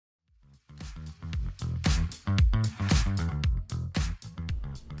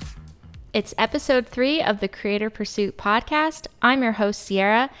It's episode 3 of the Creator Pursuit podcast. I'm your host,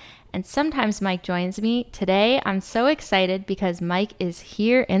 Cierra, and sometimes Mike joins me. Today, I'm so excited because Mike is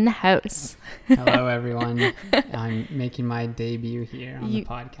here in the house. Hello, everyone. I'm making my debut here on the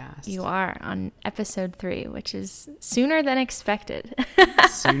podcast. You are on episode 3, which is sooner than expected.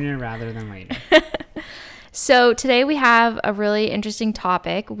 Sooner rather than later. So today we have a really interesting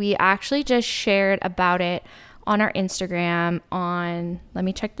topic. We actually just shared about it on our Instagram on, let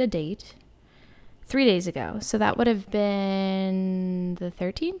me check the date, 3 days ago. So that would have been the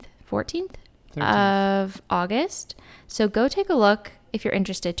 14th of August. So go take a look if you're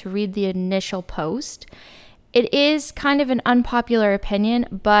interested to read the initial post. It is kind of an unpopular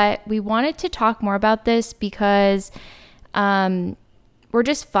opinion, but we wanted to talk more about this because we're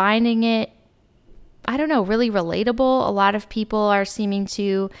just finding it, I don't know, really relatable. A lot of people are seeming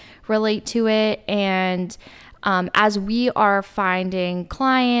to relate to it. And as we are finding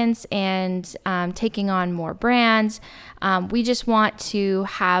clients and taking on more brands, we just want to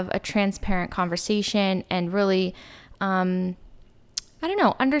have a transparent conversation and really,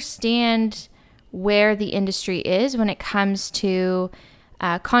 understand where the industry is when it comes to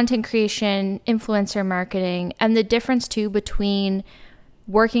content creation, influencer marketing, and the difference too between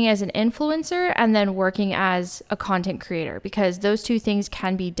working as an influencer and then working as a content creator, because those two things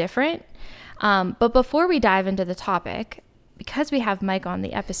can be different. But before we dive into the topic, because we have Mike on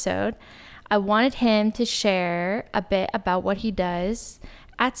the episode, I wanted him to share a bit about what he does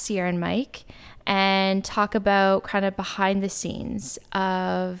at Cierra and Mike and talk about kind of behind the scenes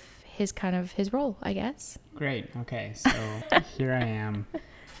of his role, I guess. Great. Okay. So here I am.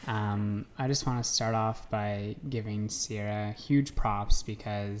 I just want to start off by giving Cierra huge props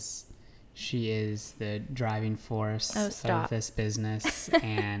because she is the driving force of this business.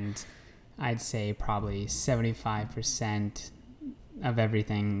 And I'd say probably 75% of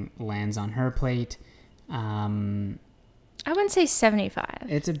everything lands on her plate. I wouldn't say 75.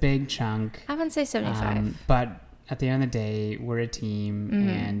 It's a big chunk. I wouldn't say 75. But at the end of the day, we're a team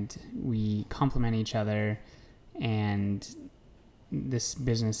and we complement each other. And this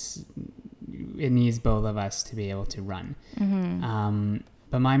business, it needs both of us to be able to run.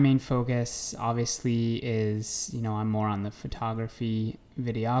 But my main focus obviously is, I'm more on the photography,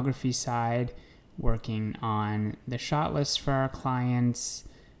 videography side, working on the shot list for our clients,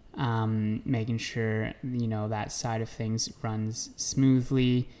 making sure, that side of things runs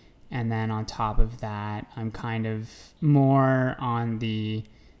smoothly. And then on top of that, I'm kind of more on the,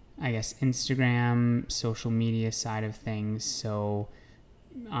 Instagram, social media side of things. So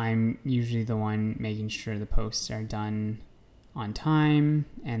I'm usually the one making sure the posts are done on time,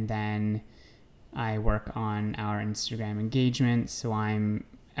 and then I work on our Instagram engagement. So I'm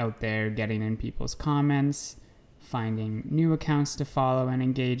out there getting in people's comments, finding new accounts to follow and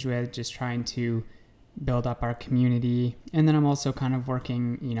engage with, just trying to build up our community. And then I'm also kind of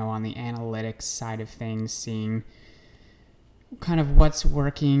working, on the analytics side of things, seeing kind of what's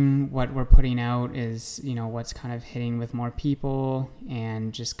working, what we're putting out is, what's kind of hitting with more people,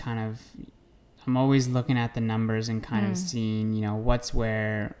 and just kind of, I'm always looking at the numbers and kind of seeing, what's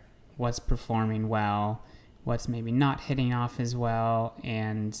performing well, what's maybe not hitting off as well,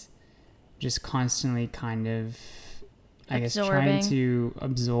 and just constantly kind of, trying to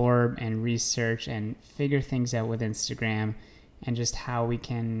absorb and research and figure things out with Instagram and just how we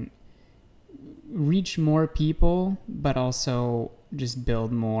can reach more people, but also just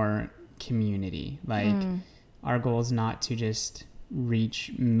build more community. Our goal is not to just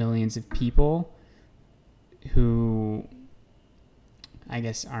reach millions of people who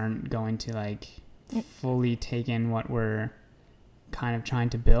aren't going to fully take in what we're kind of trying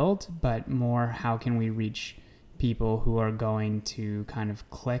to build, but more how can we reach people who are going to kind of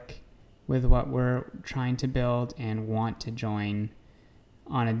click with what we're trying to build and want to join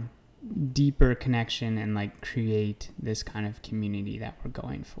on a deeper connection and create this kind of community that we're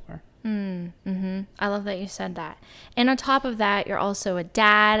going for. I love that you said that. And on top of that, you're also a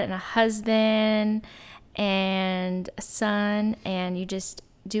dad and a husband and a son, and you just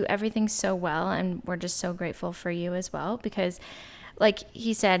do everything so well. And we're just so grateful for you as well, because like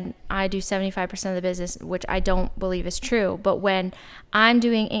he said, I do 75% of the business, which I don't believe is true. But when I'm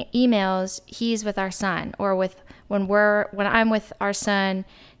doing emails, he's with our son, or when I'm with our son,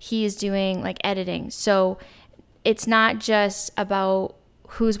 he's doing editing. So it's not just about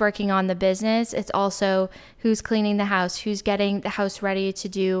who's working on the business. It's also who's cleaning the house, who's getting the house ready to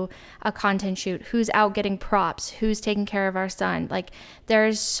do a content shoot, who's out getting props, who's taking care of our son.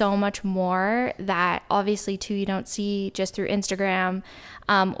 There's so much more that obviously too you don't see just through Instagram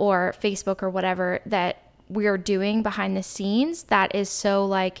or Facebook or whatever that we're doing behind the scenes that is so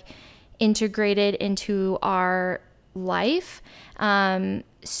integrated into our life.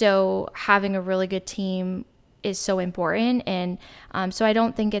 So having a really good team is so important. And so I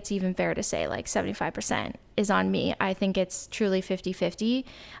don't think it's even fair to say like 75% is on me. I think it's truly 50-50,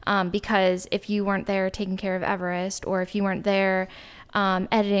 because if you weren't there taking care of Everest, or if you weren't there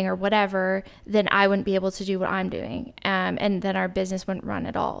editing or whatever, then I wouldn't be able to do what I'm doing, and then our business wouldn't run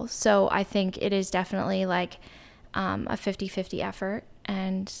at all. So I think it is definitely like a 50-50 effort,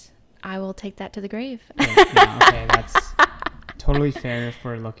 and I will take that to the grave. Okay, that's totally fair if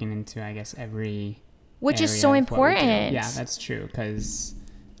we're looking into, I guess, every which is so important. Yeah, that's true, because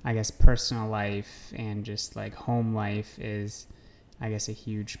I guess personal life and just like home life is, I guess, a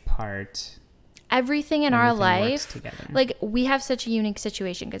huge part. Everything in our life, like we have such a unique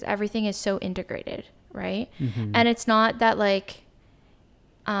situation because everything is so integrated, right? Mm-hmm. And it's not that like,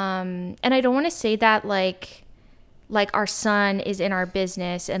 and I don't want to say that like our son is in our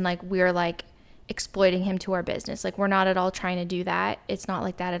business and like we're like exploiting him to our business. Like we're not at all trying to do that. It's not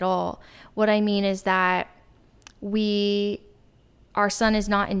like that at all. What I mean is that our son is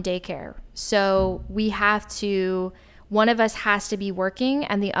not in daycare. So we have to, one of us has to be working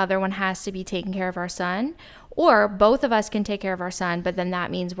and the other one has to be taking care of our son, or both of us can take care of our son, but then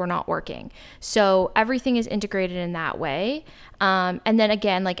that means we're not working. So everything is integrated in that way. And then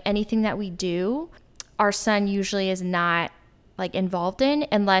again, like anything that we do, our son usually is not like involved in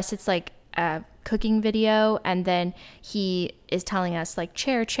unless it's like a cooking video and then he is telling us like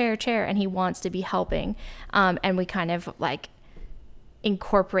chair, and he wants to be helping. And we kind of like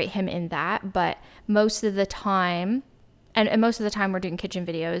incorporate him in that. But most of the time, and most of the time we're doing kitchen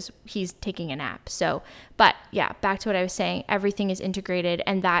videos, he's taking a nap. So, but yeah, back to what I was saying, everything is integrated,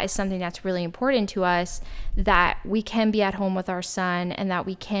 and that is something that's really important to us, that we can be at home with our son and that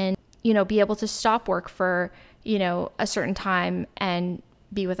we can, you know, be able to stop work for, you know, a certain time and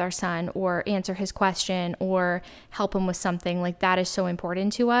be with our son or answer his question or help him with something. Like that is so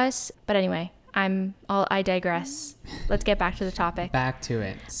important to us. But anyway, I digress. Let's get back to the topic. Back to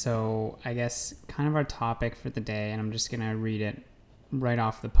it. So I guess kind of our topic for the day, and I'm just going to read it right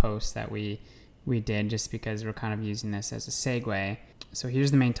off the post that we did just because we're kind of using this as a segue. So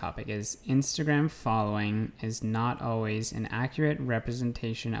here's the main topic: is Instagram following is not always an accurate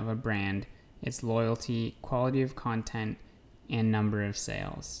representation of a brand, its loyalty, quality of content, and number of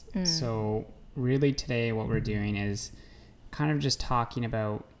sales. So really today what we're doing is kind of just talking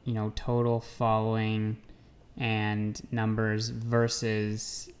about, you know, total following and numbers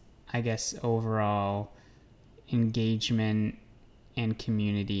versus, I guess, overall engagement and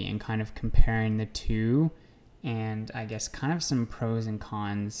community, and kind of comparing the two, and I guess kind of some pros and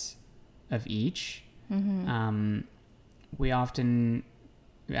cons of each. We often,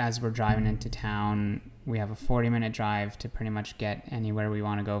 as we're driving into town, we have a 40-minute drive to pretty much get anywhere we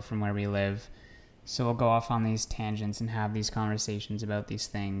want to go from where we live. So we'll go off on these tangents and have these conversations about these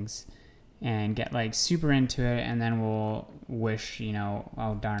things and get like super into it, and then we'll wish, you know,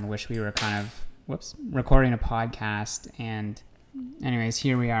 oh darn, wish we were kind of recording a podcast. And anyways,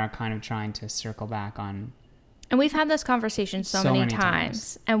 here we are kind of trying to circle back on. And we've had this conversation so many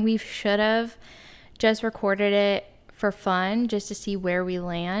times, and we should have just recorded it for fun, just to see where we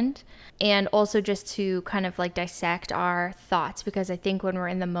land, and also just to kind of like dissect our thoughts, because I think when we're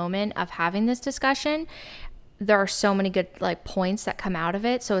in the moment of having this discussion, there are so many good like points that come out of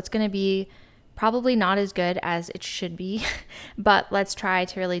it. So it's going to be probably not as good as it should be, but let's try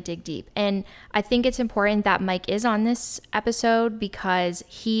to really dig deep. And I think it's important that Mike is on this episode because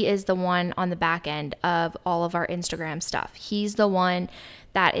he is the one on the back end of all of our Instagram stuff. He's the one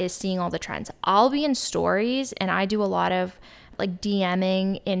that is seeing all the trends. I'll be in stories, and I do a lot of like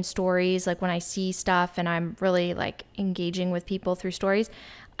DMing in stories, like when I see stuff and I'm really like engaging with people through stories,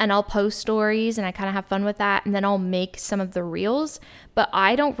 and I'll post stories and I kind of have fun with that, and then I'll make some of the reels, but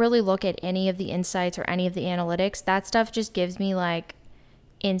I don't really look at any of the insights or any of the analytics. That stuff just gives me like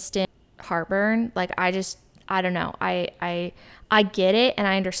instant heartburn. Like I don't know. I get it and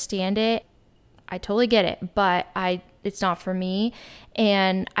I understand it. I totally get it, but it's not for me.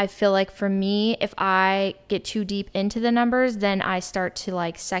 And I feel like for me, if I get too deep into the numbers, then I start to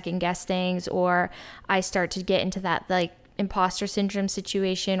like second guess things, or I start to get into that like imposter syndrome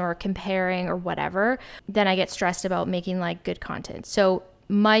situation or comparing or whatever. Then I get stressed about making like good content. So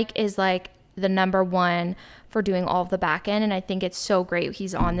Mike is like the number one for doing all of the back end. And I think it's so great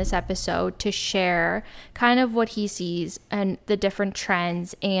he's on this episode to share kind of what he sees and the different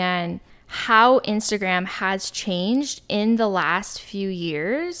trends and how Instagram has changed in the last few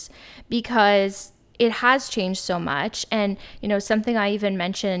years, because it has changed so much. And, something I even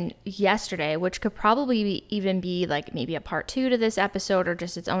mentioned yesterday, which could probably even be like maybe a part 2 to this episode or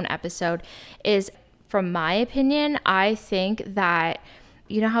just its own episode, is from my opinion, I think that,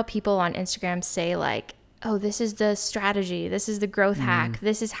 how people on Instagram say like, oh, this is the strategy, this is the growth hack,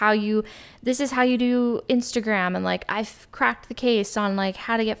 this is how you do Instagram, and like I've cracked the case on like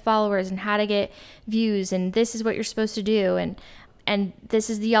how to get followers and how to get views, and this is what you're supposed to do, and this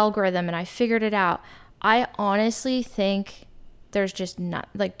is the algorithm, and I figured it out. I honestly think there's just not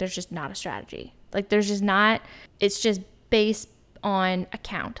a strategy. Like there's just not, it's just based on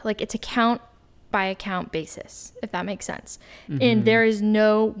account. Like it's account by account basis, if that makes sense. And there is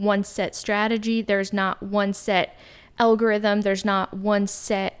no one set strategy. There's not one set algorithm. There's not one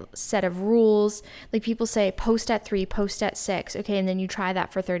set of rules. Like people say post at 3, post at 6. Okay. And then you try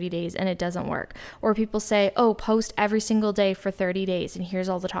that for 30 days and it doesn't work. Or people say, oh, post every single day for 30 days. And here's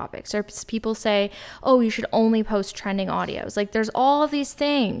all the topics. Or people say, oh, you should only post trending audios. Like there's all of these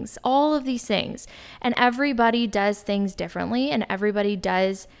things. And everybody does things differently, and everybody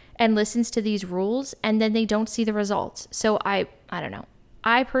does and listens to these rules, and then they don't see the results. So I don't know.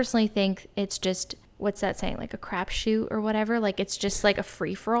 I personally think it's just, what's that saying? Like a crapshoot or whatever. Like it's just like a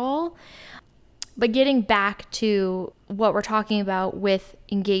free for all. But getting back to what we're talking about with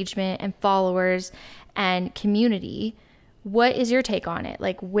engagement and followers and community, what is your take on it?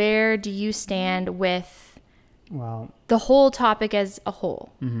 Like where do you stand with the whole topic as a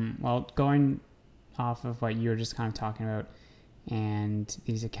whole? Well, going off of what you were just kind of talking about, and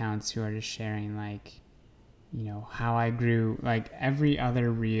these accounts who are just sharing like, how I grew, like every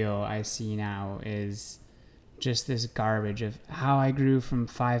other reel I see now is just this garbage of how I grew from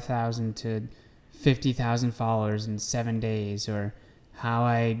 5,000 to 50,000 followers in 7 days, or how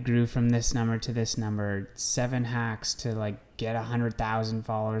I grew from this number to this number, 7 hacks to like get 100,000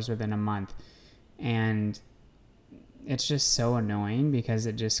 followers within a month. And it's just so annoying because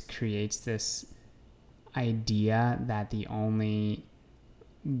it just creates this idea that the only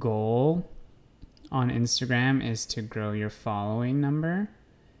goal on Instagram is to grow your following number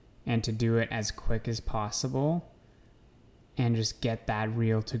and to do it as quick as possible and just get that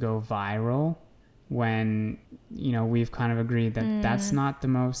reel to go viral, when we've kind of agreed that that's not the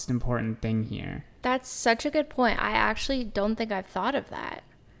most important thing here. That's such a good point. I actually don't think I've thought of that.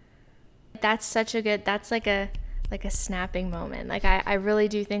 That's like a snapping moment. Like I really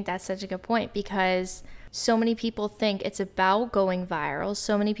do think that's such a good point, because so many people think it's about going viral.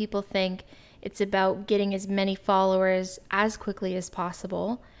 So many people think it's about getting as many followers as quickly as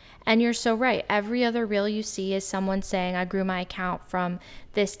possible. And you're so right. Every other reel you see is someone saying, I grew my account from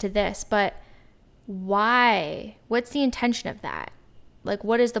this to this. But why? What's the intention of that? Like,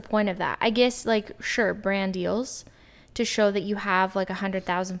 what is the point of that? I guess, like, sure, brand deals to show that you have like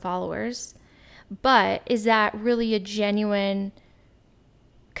 100,000 followers. But is that really a genuine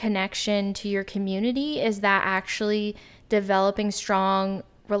connection to your community? Is that actually developing strong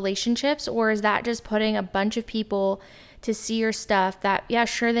relationships? Or is that just putting a bunch of people to see your stuff that, yeah,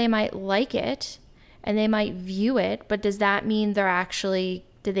 sure, they might like it and they might view it, but does that mean they're actually,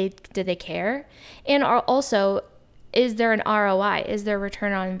 did they care? And also, is there an ROI? Is there a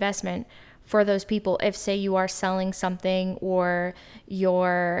return on investment for those people? If, say, you are selling something or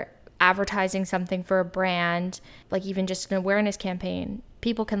you're advertising something for a brand, like even just an awareness campaign,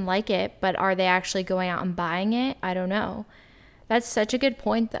 people can like it, but are they actually going out and buying it? I don't know. That's such a good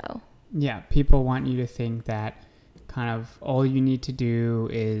point, though. Yeah, people want you to think that kind of all you need to do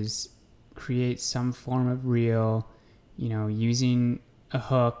is create some form of reel, using a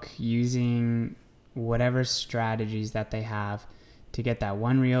hook, using whatever strategies that they have to get that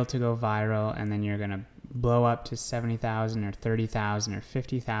one reel to go viral, and then you're going to blow up to 70,000 or 30,000 or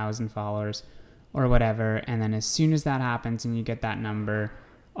 50,000 followers or whatever. And then as soon as that happens and you get that number,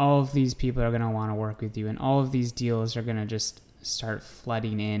 all of these people are going to want to work with you, and all of these deals are going to just start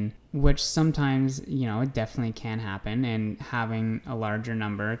flooding in, which sometimes, it definitely can happen, and having a larger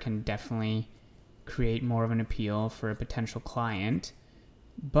number can definitely create more of an appeal for a potential client.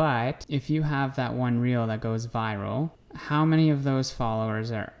 But if you have that one reel that goes viral, how many of those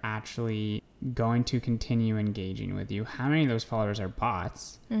followers are actually going to continue engaging with you? How many of those followers are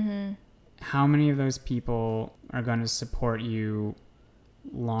bots? Mm-hmm. How many of those people are going to support you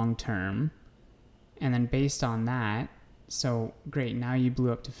long term? And then based on that, so great, now you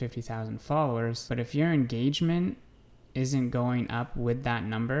blew up to 50,000 followers, but if your engagement isn't going up with that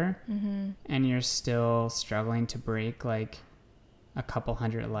number, mm-hmm. and you're still struggling to break like a couple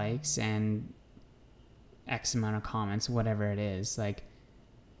hundred likes and X amount of comments, whatever it is, like,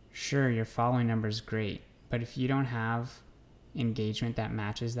 sure, your following number is great, but if you don't have engagement that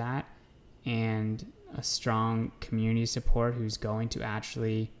matches that, and a strong community support who's going to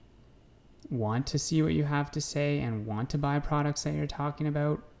actually want to see what you have to say and want to buy products that you're talking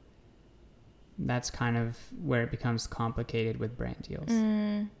about, that's kind of where it becomes complicated with brand deals.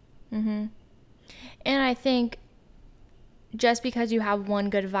 Mm-hmm. And I think just because you have one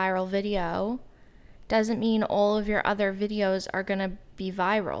good viral video doesn't mean all of your other videos are going to be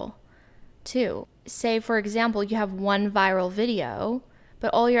viral too. Say, for example, you have one viral video,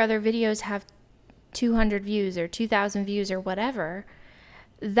 but all your other videos have 200 views or 2,000 views or whatever.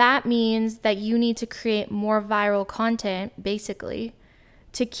 That means that you need to create more viral content, basically,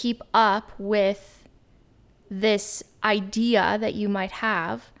 to keep up with this idea that you might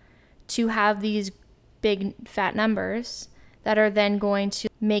have to have these big fat numbers that are then going to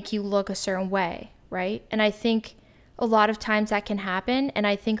make you look a certain way, right? And I think a lot of times that can happen. And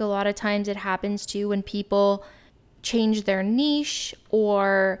I think a lot of times it happens too when people change their niche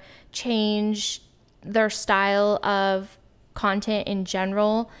or change their style of content in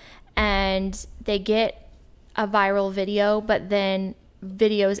general, and they get a viral video, but then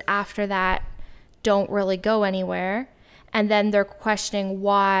videos after that don't really go anywhere. And then they're questioning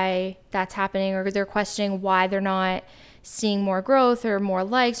why that's happening, or they're questioning why they're not seeing more growth or more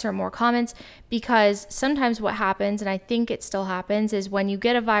likes or more comments. Because sometimes what happens, and I think it still happens, is when you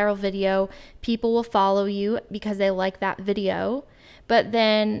get a viral video, people will follow you because they like that video. But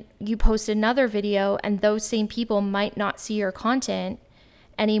then you post another video and those same people might not see your content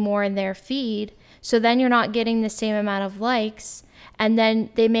anymore in their feed. So then you're not getting the same amount of likes. And then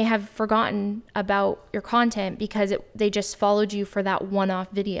they may have forgotten about your content because they just followed you for that one-off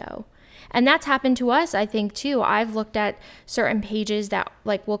video. And that's happened to us, I think, too. I've looked at certain pages that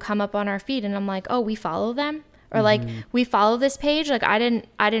like will come up on our feed and I'm like, oh, we follow them? Or like, we follow this page? Like, I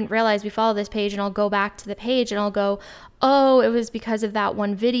didn't realize we follow this page. And I'll go back to the page and I'll go, oh, it was because of that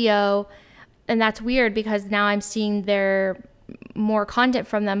one video. And that's weird because now I'm seeing their more content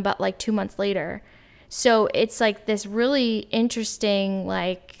from them, but like 2 months later. So it's like this really interesting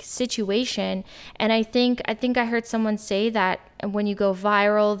like situation. And I think I heard someone say that when you go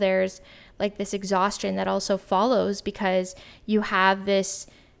viral, there's like this exhaustion that also follows because you have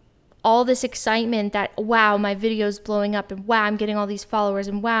all this excitement that, wow, my video's blowing up, and wow, I'm getting all these followers,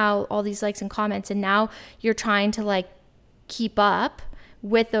 and wow, all these likes and comments. And now you're trying to like keep up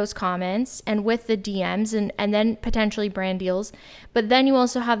with those comments and with the DMs and then potentially brand deals. But then you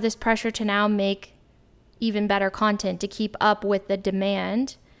also have this pressure to now make even better content to keep up with the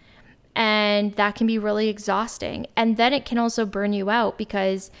demand. And that can be really exhausting. And then it can also burn you out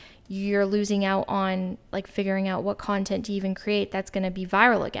because you're losing out on like figuring out what content to even create that's going to be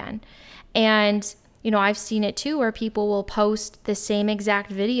viral again. And, you know, I've seen it too where people will post the same exact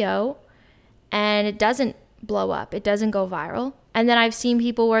video and it doesn't blow up. It doesn't go viral. And then I've seen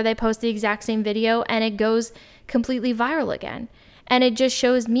people where they post the exact same video and it goes completely viral again. And it just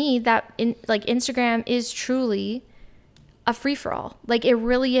shows me that Instagram is truly a free-for-all. Like it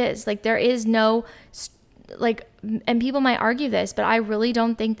really is. Like there is no and people might argue this, but I really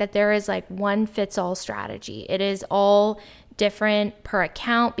don't think that there is like one fits all strategy. It is all different per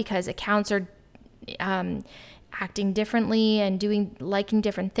account because accounts are acting differently and liking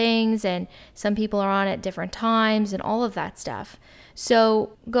different things, and some people are on at different times and all of that stuff.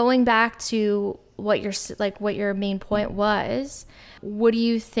 So going back to what your main point was, what do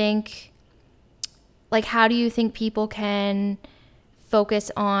you think, like how do you think people can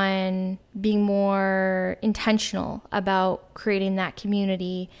focus on being more intentional about creating that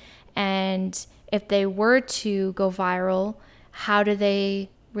community? And if they were to go viral, how do they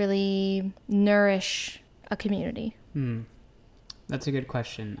really nourish a community? That's a good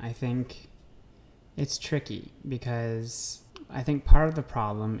question. I think it's tricky because I think part of the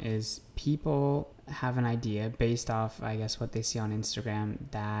problem is people have an idea based off, I guess, what they see on Instagram,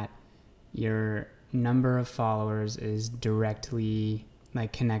 that your number of followers is directly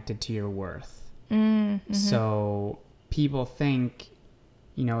like connected to your worth. Mm-hmm. So people think,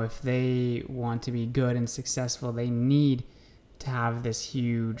 you know, if they want to be good and successful, they need to have this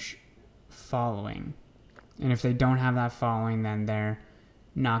huge following. And if they don't have that following, then they're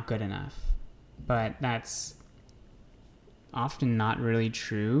not good enough. But that's often not really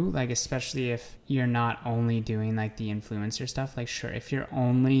true. Like, especially if you're not only doing like the influencer stuff. Like, sure, if you're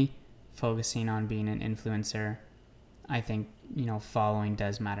only focusing on being an influencer, I think, you know, following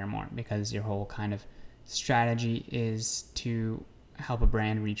does matter more because your whole kind of strategy is to help a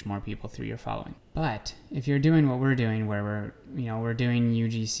brand reach more people through your following. But if you're doing what we're doing, where we're doing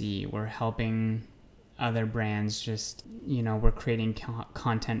UGC, we're helping other brands, just, you know, we're creating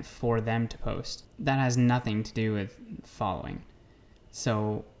content for them to post, that has nothing to do with following.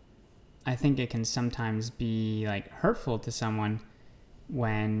 So I think it can sometimes be like hurtful to someone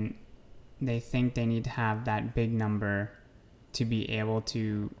when they think they need to have that big number to be able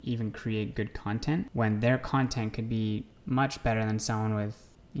to even create good content, when their content could be much better than someone with,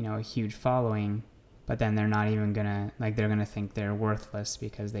 you know, a huge following, but then they're not even gonna, like, they're gonna think they're worthless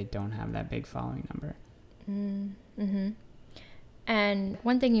because they don't have that big following number. Mm-hmm. And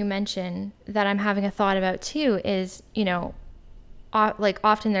one thing you mentioned that I'm having a thought about too is, you know, like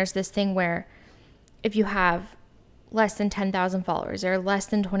often there's this thing where if you have less than 10,000 followers or less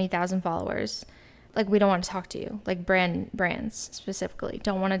than 20,000 followers, like we don't want to talk to you, like brands specifically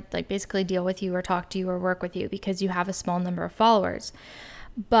don't want to like basically deal with you or talk to you or work with you because you have a small number of followers.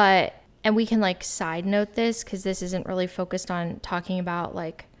 But, and we can like side note this because this isn't really focused on talking about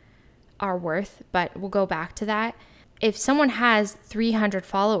like our worth, but we'll go back to that. If someone has 300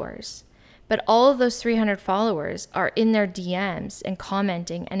 followers, but all of those 300 followers are in their DMs and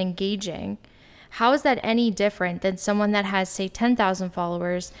commenting and engaging, how is that any different than someone that has, say, 10,000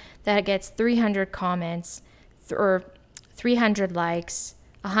 followers that gets 300 comments or 300 likes,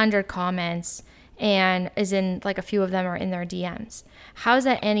 100 comments, and is in like a few of them are in their DMs? How is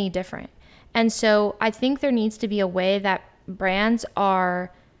that any different? And so I think there needs to be a way that brands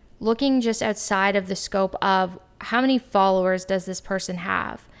are looking just outside of the scope of how many followers does this person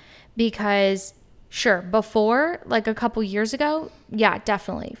have? Because sure, before, like a couple years ago, yeah,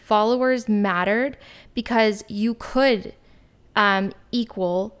 definitely. Followers mattered because you could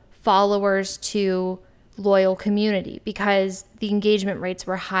equal followers to loyal community because the engagement rates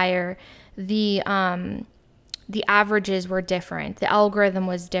were higher. The averages were different. The algorithm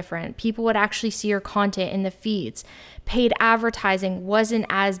was different. People would actually see your content in the feeds. Paid advertising wasn't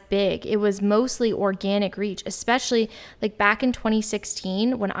as big. It was mostly organic reach, especially like back in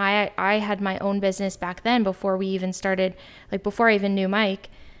 2016 when I had my own business back then before we even started, like before I even knew Mike.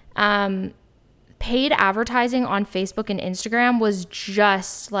 Paid advertising on Facebook and Instagram was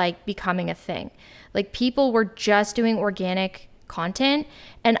just like becoming a thing. Like people were just doing organic content,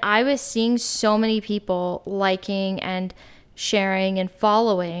 and I was seeing so many people liking and sharing and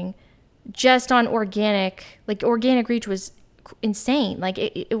following just on organic. Like organic reach was insane. Like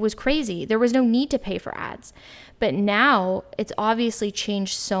it was crazy. There was no need to pay for ads. But now it's obviously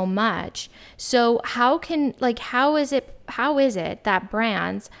changed so much. So how is it that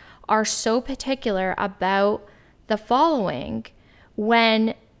brands are so particular about the following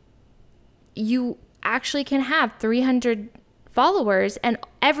when you actually can have 300 followers and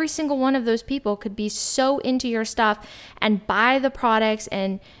every single one of those people could be so into your stuff and buy the products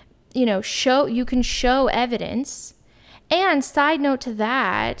and, you know, you can show evidence. And side note to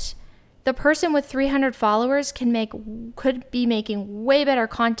that, the person with 300 followers could be making way better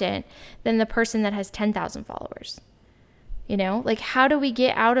content than the person that has 10,000 followers. You know, like how do we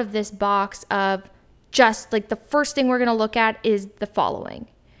get out of this box of just like the first thing we're going to look at is the following?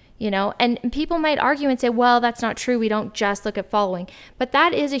 You know, and people might argue and say, well, that's not true. We don't just look at following, but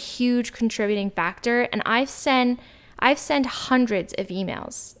that is a huge contributing factor. And I've sent hundreds of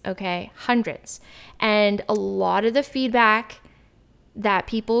emails, okay, hundreds. And a lot of the feedback that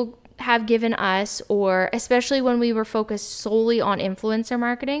people have given us, or especially when we were focused solely on influencer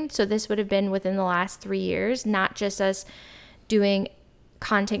marketing. So this would have been within the last 3 years, not just us doing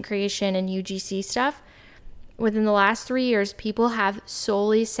content creation and UGC stuff. Within the last 3 years, people have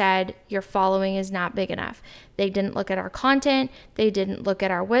solely said your following is not big enough. They didn't look at our content. They didn't look at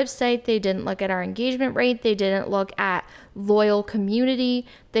our website. They didn't look at our engagement rate. They didn't look at loyal community.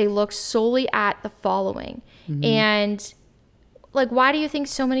 They looked solely at the following. Mm-hmm. And like, why do you think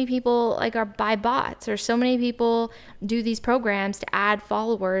so many people like are buy bots, or so many people do these programs to add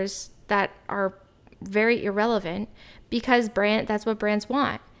followers that are very irrelevant? Because that's what brands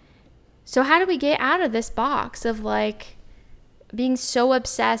want. So how do we get out of this box of like being so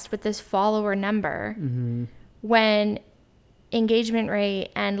obsessed with this follower number mm-hmm. when engagement rate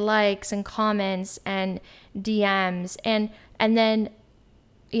and likes and comments and DMs and then,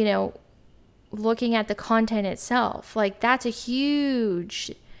 you know, looking at the content itself, like that's a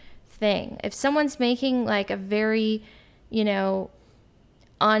huge thing. If someone's making like a very, you know,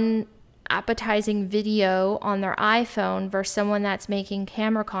 unappetizing video on their iPhone versus someone that's making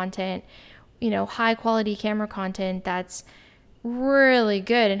camera content, you know, high quality camera content that's really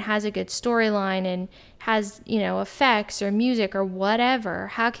good and has a good storyline and has, you know, effects or music or whatever,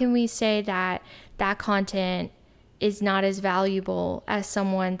 how can we say that that content is not as valuable as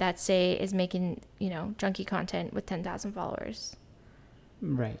someone that, say, is making, you know, junky content with 10,000 followers?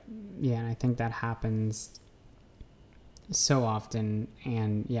 Right. Yeah, and I think that happens so often.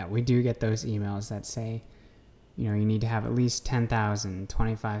 And yeah, we do get those emails that say, you need to have at least 10,000,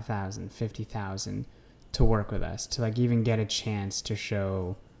 25,000, 50,000 to work with us, to like even get a chance to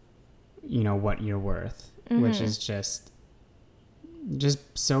show, what you're worth, which is just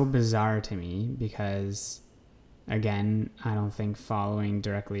so bizarre to me, because again, I don't think following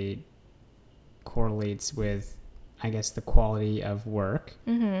directly correlates with, I guess, the quality of work.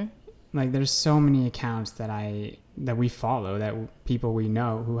 Like there's so many accounts that we follow, that people we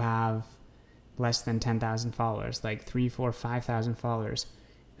know who have less than 10,000 followers, like 3, 4, 5,000 followers,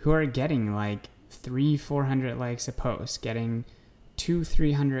 who are getting like 300-400 likes a post, getting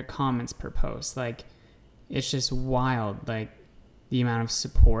 200-300 comments per post. Like it's just wild, like the amount of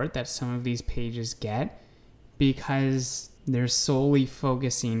support that some of these pages get, because they're solely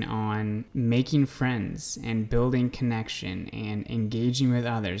focusing on making friends and building connection and engaging with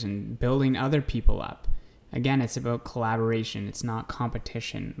others and building other people up. Again, it's about collaboration. It's not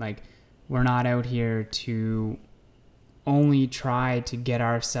competition. Like we're not out here to only try to get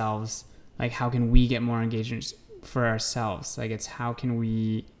ourselves, like how can we get more engagement for ourselves? Like it's how can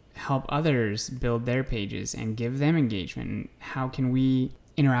we help others build their pages and give them engagement? And how can we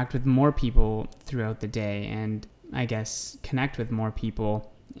interact with more people throughout the day and I guess connect with more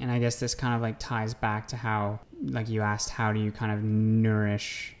people? And I guess this kind of like ties back to how, like you asked, how do you kind of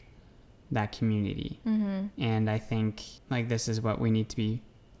nourish that community? And I think like this is what we need to be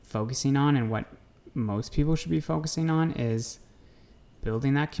focusing on, and what most people should be focusing on is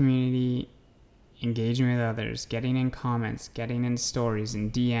building that community, engaging with others, getting in comments, getting in stories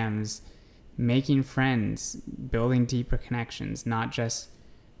and DMs, making friends, building deeper connections, not just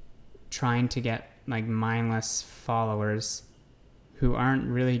trying to get like mindless followers who aren't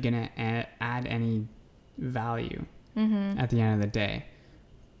really going to add any value at the end of the day.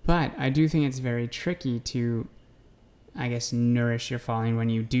 But I do think it's very tricky to, I guess, nourish your following when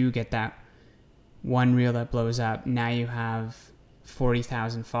you do get that one reel that blows up. Now you have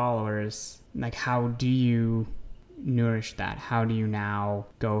 40,000 followers. Like, how do you nourish that? How do you now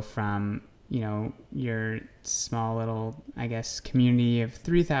go from, your small little, I guess, community of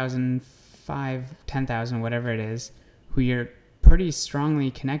 3,000, 5,000, 10,000, whatever it is, who you're pretty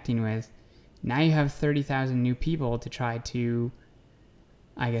strongly connecting with. Now you have 30,000 new people to try to,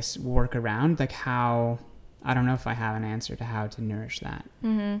 I guess, work around. Like how, I don't know if I have an answer to how to nourish that.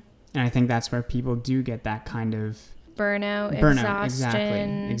 And I think that's where people do get that kind of burnout,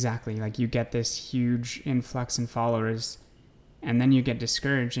 exhaustion. Exactly. Like you get this huge influx in followers, and then you get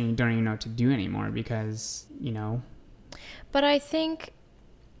discouraged and you don't even know what to do anymore because, But I think,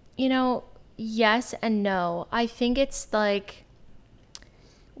 yes and no. I think it's like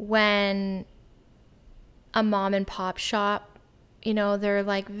when a mom and pop shop, they're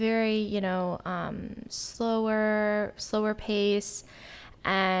like very, slower pace,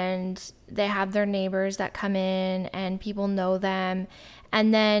 and they have their neighbors that come in and people know them.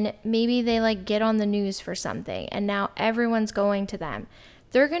 And then maybe they like get on the news for something and now everyone's going to them.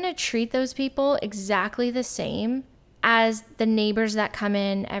 They're going to treat those people exactly the same as the neighbors that come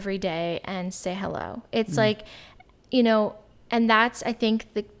in every day and say hello. It's like, and that's, I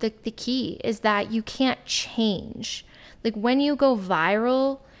think, the key is that you can't change. Like when you go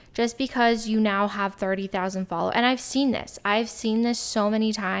viral, just because you now have 30,000 followers, and I've seen this so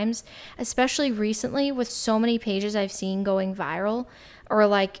many times, especially recently with so many pages I've seen going viral or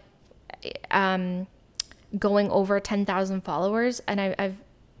like going over 10,000 followers. And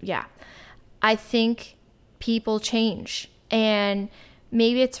I think people change, and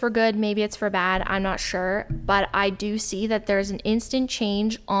maybe it's for good, maybe it's for bad, I'm not sure, but I do see that there's an instant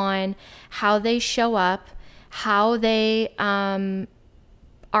change on how they show up, how they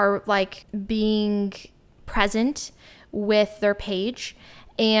are like being present with their page.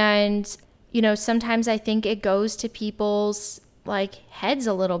 And sometimes I think it goes to people's like heads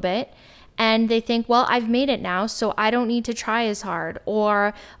a little bit, and they think, well, I've made it now, so I don't need to try as hard,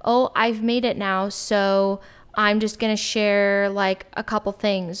 or I've made it now, so I'm just gonna share like a couple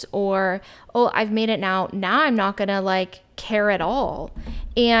things, or I've made it now I'm not gonna like care at all.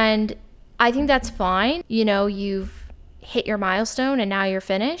 And I think that's fine. You've hit your milestone and now you're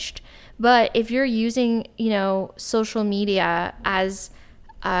finished. But if you're using, social media as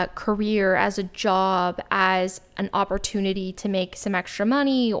a career, as a job, as an opportunity to make some extra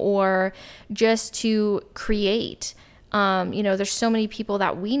money or just to create, there's so many people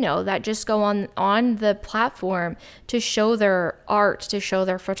that we know that just go on the platform to show their art, to show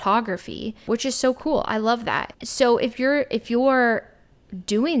their photography, which is so cool. I love that. So if you're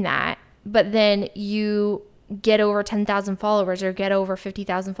doing that, but then you get over 10,000 followers or get over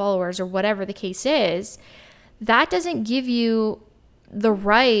 50,000 followers or whatever the case is, that doesn't give you the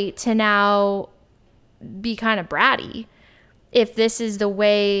right to now be kind of bratty if this is the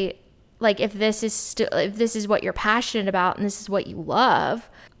way, like if this is what you're passionate about and this is what you love.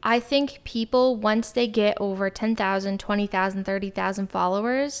 I think people, once they get over 10,000, 20,000, 30,000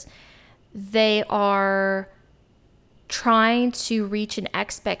 followers, they are trying to reach an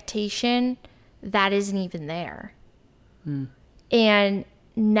expectation that isn't even there. And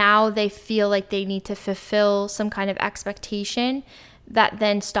now they feel like they need to fulfill some kind of expectation that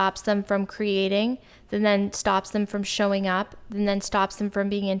then stops them from creating, then stops them from showing up, then stops them from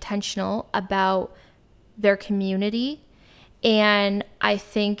being intentional about their community. And I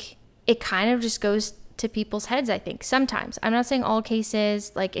think it kind of just goes to people's heads, I think, sometimes. I'm not saying all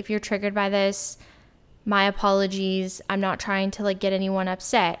cases. Like, if you're triggered by this, my apologies. I'm not trying to like get anyone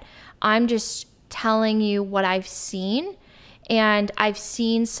upset. I'm just telling you what I've seen. And I've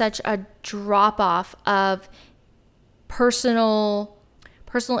seen such a drop off of personal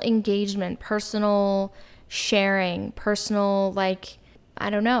engagement, personal sharing, personal, like, I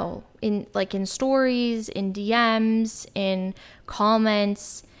don't know, in stories, in DMs, in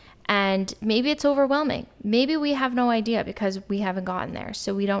comments. And maybe it's overwhelming. Maybe we have no idea because we haven't gotten there,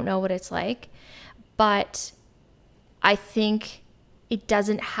 so we don't know what it's like. But I think it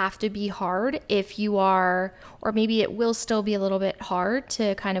doesn't have to be hard if you are, or maybe it will still be a little bit hard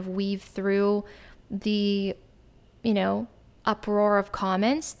to kind of weave through the, uproar of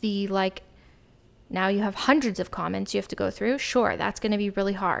comments, the like, now you have hundreds of comments you have to go through. Sure, that's going to be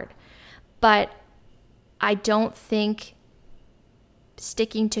really hard. But I don't think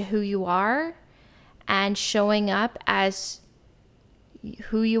sticking to who you are and showing up as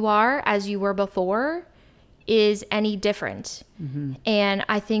who you are as you were before is any different. And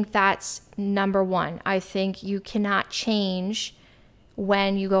I think that's number one. I think you cannot change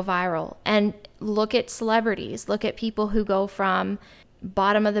when you go viral. And look at celebrities. Look at people who go from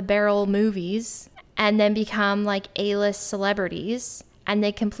bottom of the barrel movies and then become like A-list celebrities, and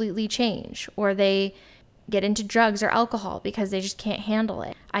they completely change, or they get into drugs or alcohol because they just can't handle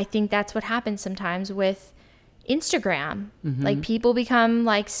it. I think that's what happens sometimes with Instagram. Like, people become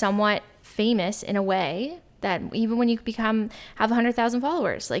like somewhat famous in a way that even when you have 100,000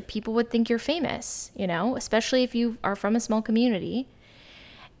 followers, like, people would think you're famous, especially if you are from a small community.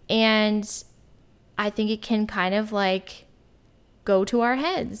 And I think it can kind of like go to our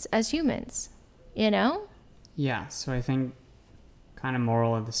heads as humans, Yeah. So I think kind of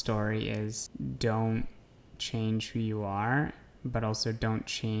moral of the story is don't change who you are, but also don't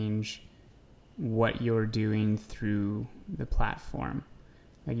change what you're doing through the platform.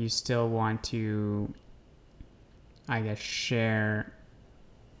 Like, you still want to, I guess, share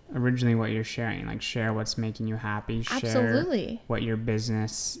originally what you're sharing, like share what's making you happy, Absolutely. Share what your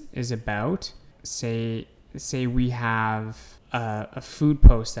business is about. Say we have a food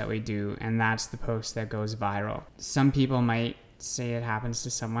post that we do, and that's the post that goes viral. Some people might say it happens to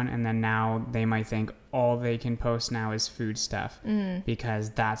someone, and then now they might think all they can post now is food stuff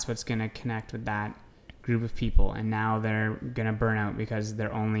because that's what's going to connect with that group of people, and now they're going to burn out because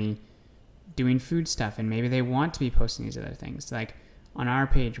they're only doing food stuff, and maybe they want to be posting these other things. Like, on our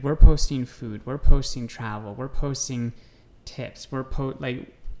page, we're posting food, we're posting travel, we're posting tips,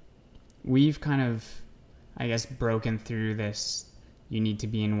 we've kind of, I guess, broken through this you need to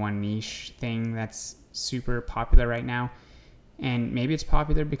be in one niche thing that's super popular right now. And maybe it's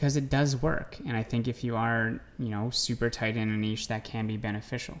popular because it does work. And I think if you are, super tight in a niche, that can be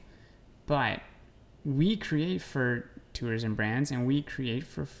beneficial. But we create for tourism brands, and we create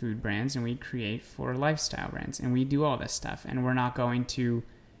for food brands, and we create for lifestyle brands, and we do all this stuff. And we're not going to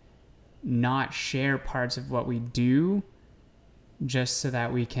not share parts of what we do just so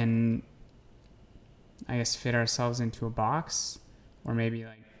that we can, I guess, fit ourselves into a box, or maybe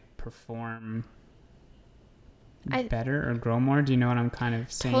like perform better or grow more. Do you know what I'm kind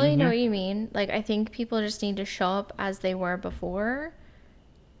of saying? Totally know what you mean. Like, I think people just need to show up as they were before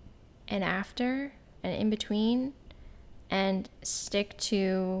and after and in between, and stick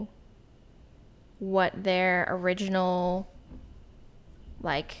to what their original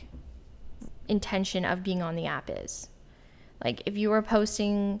like intention of being on the app is. Like, if you were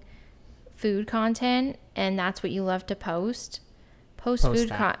posting food content and that's what you love to post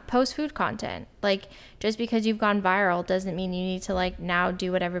food content. Like, just because you've gone viral doesn't mean you need to like now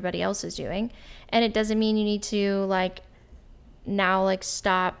do what everybody else is doing, and it doesn't mean you need to like now like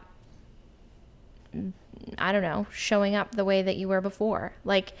stop, I don't know, showing up the way that you were before.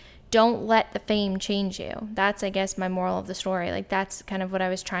 Like, don't let the fame change you. That's, I guess, my moral of the story. Like, that's kind of what I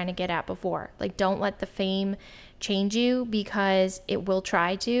was trying to get at before. Like, don't let the fame change you, because it will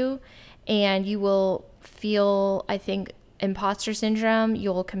try to, and you will feel, I think, imposter syndrome.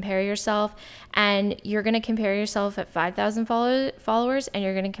 You'll compare yourself, and you're going to compare yourself at 5,000 followers, and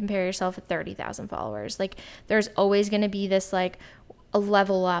you're going to compare yourself at 30,000 followers. Like, there's always going to be this like a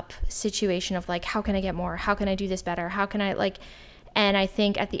level up situation of like, how can I get more? How can I do this better? How can I like, and I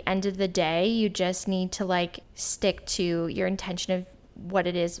think at the end of the day, you just need to like stick to your intention of what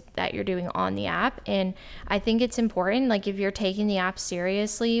it is that you're doing on the app. And I think it's important, like if you're taking the app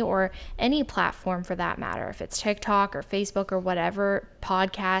seriously, or any platform for that matter, if it's TikTok or Facebook or whatever,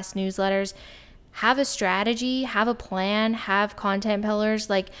 podcasts, newsletters, have a strategy, have a plan, have content pillars.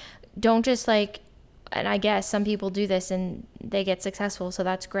 Like, don't just like, and I guess some people do this and they get successful, so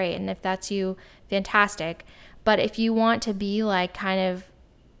that's great. And if that's you, fantastic. But if you want to be like kind of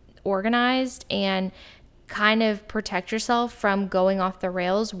organized and kind of protect yourself from going off the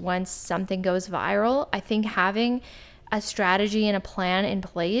rails once something goes viral, I think having a strategy and a plan in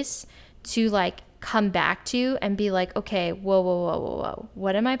place to like come back to and be like, okay, whoa,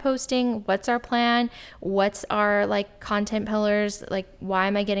 what am I posting? What's our plan? What's our like content pillars? Like, why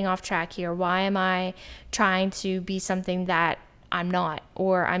am I getting off track here? Why am I trying to be something that I'm not,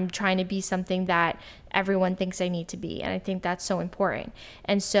 or I'm trying to be something that everyone thinks I need to be? And I think that's so important.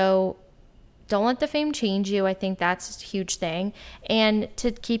 And so don't let the fame change you. I think that's a huge thing. And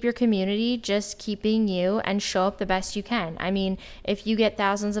to keep your community just keeping you, and show up the best you can. I mean, if you get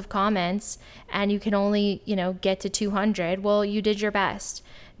thousands of comments and you can only, get to 200, well, you did your best.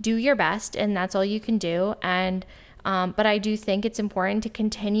 Do your best, and that's all you can do. And but I do think it's important to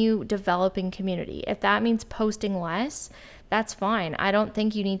continue developing community. If that means posting less, that's fine. I don't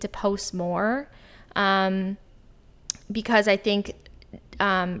think you need to post more, because I think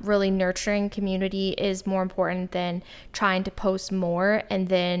really nurturing community is more important than trying to post more and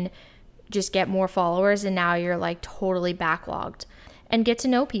then just get more followers, and now you're like totally backlogged. And get to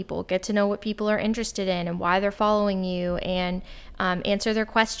know people, get to know what people are interested in and why they're following you, and answer their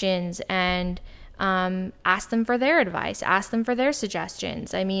questions, and ask them for their advice, ask them for their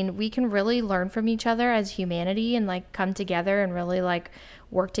suggestions. I mean, we can really learn from each other as humanity and like come together and really like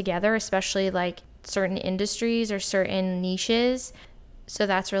work together, especially like certain industries or certain niches. So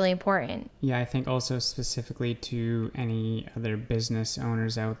that's really important. Yeah, I think also specifically to any other business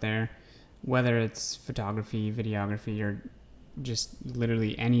owners out there, whether it's photography, videography, or just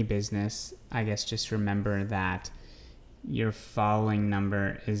literally any business, I guess just remember that your following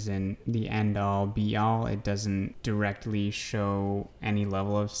number isn't the end all be all. It doesn't directly show any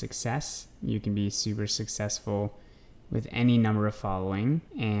level of success. You can be super successful with any number of following,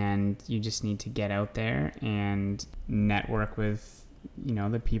 and you just need to get out there and network with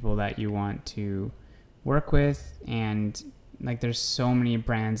the people that you want to work with. And like, there's so many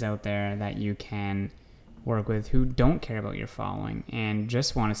brands out there that you can work with who don't care about your following and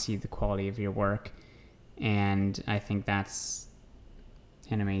just want to see the quality of your work. And I think that's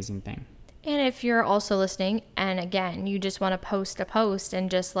an amazing thing. And if you're also listening, and again, you just want to post a post and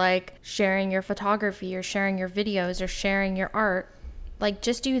just like sharing your photography or sharing your videos or sharing your art, like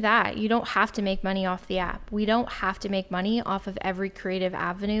just do that. You don't have to make money off the app. We don't have to make money off of every creative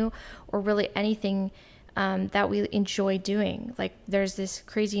avenue or really anything that we enjoy doing. Like, there's this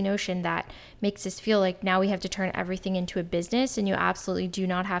crazy notion that makes us feel like now we have to turn everything into a business, and you absolutely do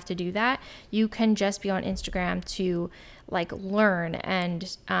not have to do that. You can just be on Instagram to like learn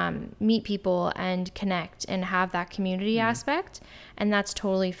and meet people and connect and have that community aspect, and that's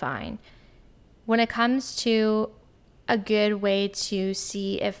totally fine. When it comes to a good way to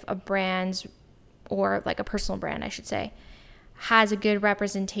see if a brand, or like a personal brand, I should say, has a good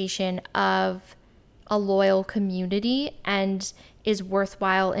representation of a loyal community and is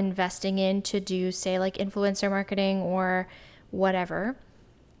worthwhile investing in to do, say, like influencer marketing or whatever,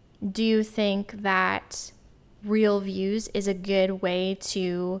 do you think that real views is a good way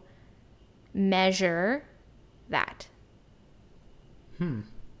to measure that?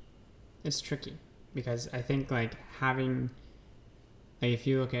 It's tricky, because I think like having, like if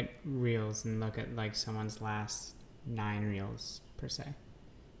you look at reels and look at like someone's last 9 reels per se,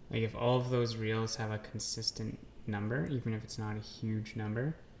 like if all of those reels have a consistent number, even if it's not a huge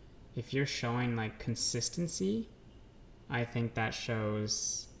number, if you're showing like consistency, I think that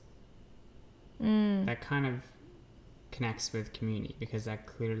shows that kind of connects with community, because that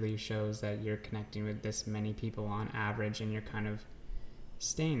clearly shows that you're connecting with this many people on average, and you're kind of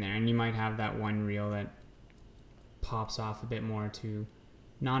staying there. And you might have that one reel that pops off a bit more to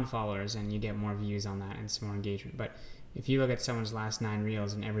non-followers, and you get more views on that and some more engagement. But if you look at someone's last 9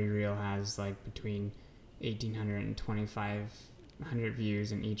 reels and every reel has like between 1,800 and 2,500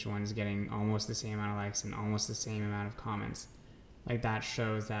 views, and each one's getting almost the same amount of likes and almost the same amount of comments, like that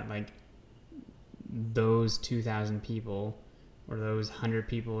shows that like those 2,000 people or those 100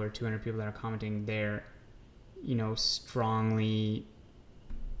 people or 200 people that are commenting, they're, you know, strongly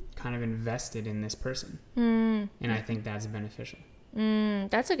kind of invested in this person. And I think that's beneficial.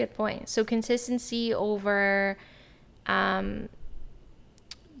 That's a good point. So consistency over High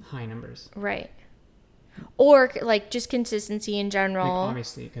numbers. right. Or like just consistency in general. Like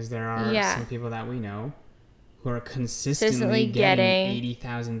obviously, because there are some people that we know who are consistently getting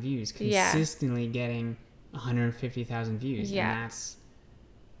 80,000 views, consistently getting 150,000 views. Yeah. And that's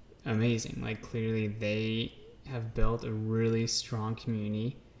amazing. Like clearly they have built a really strong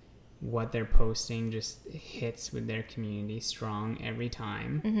community. What they're posting just hits with their community strong every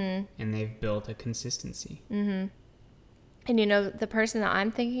time. And they've built a consistency. And you know, the person that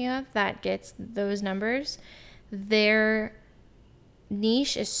I'm thinking of that gets those numbers, their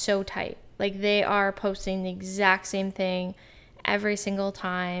niche is so tight. Like they are posting the exact same thing every single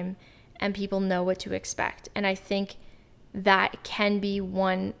time and people know what to expect. And I think that can be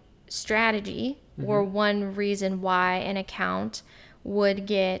one strategy or one reason why an account would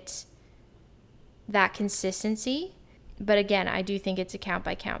get that consistency. But again, I do think it's account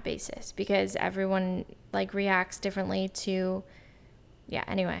by account basis because everyone like reacts differently to,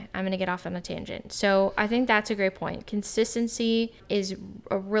 anyway, I'm going to get off on a tangent. So I think that's a great point. Consistency is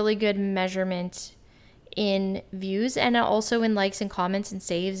a really good measurement in views and also in likes and comments and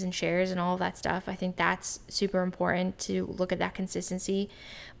saves and shares and all of that stuff. I think that's super important to look at that consistency.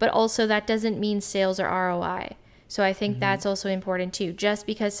 But also that doesn't mean sales or ROI. So I think that's also important too. Just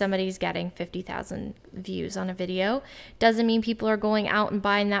because somebody's getting 50,000 views on a video doesn't mean people are going out and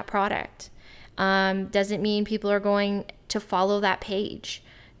buying that product. Doesn't mean people are going to follow that page.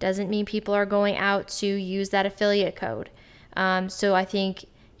 Doesn't mean people are going out to use that affiliate code. So I think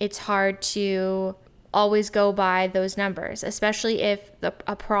it's hard to always go by those numbers, especially if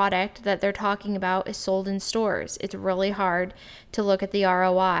a product that they're talking about is sold in stores. It's really hard to look at the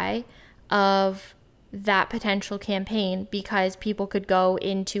ROI of that potential campaign because people could go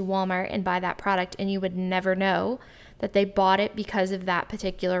into Walmart and buy that product and you would never know that they bought it because of that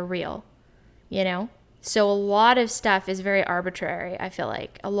particular reel, you know? So a lot of stuff is very arbitrary, I feel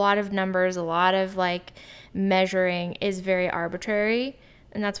like. A lot of numbers, a lot of like measuring is very arbitrary.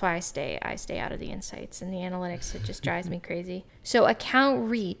 And that's why I stay out of the insights and the analytics. It just drives me crazy. So account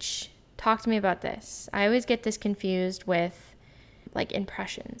reach, talk to me about this. I always get this confused with like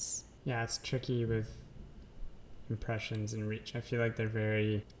impressions. Yeah, it's tricky with impressions and reach. I feel like they're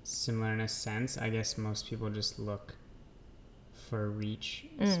very similar in a sense. I guess most people just look for reach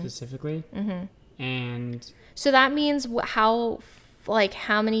specifically. And so that means how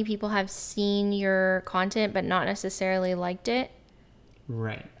many people have seen your content but not necessarily liked it?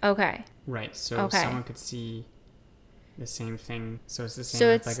 Right. Okay. Right. So someone could see the same thing. So it's the same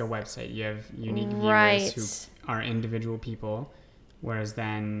with like a website. You have unique viewers who are individual people, whereas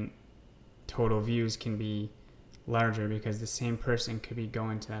then total views can be larger because the same person could be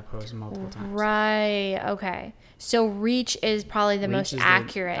going to that post multiple times. Right. Okay. So reach is probably the most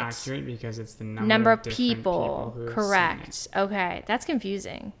accurate. Accurate because it's the number of people who correct. Okay. That's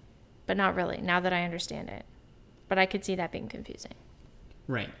confusing, but not really now that I understand it. But I could see that being confusing.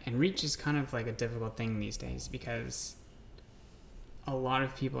 Right. And reach is kind of like a difficult thing these days because a lot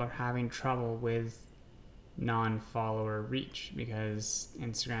of people are having trouble with non-follower reach because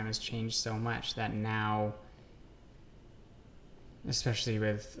Instagram has changed so much that now, especially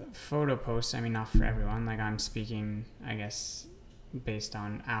with photo posts, I mean, not for everyone, like I'm speaking, I guess, based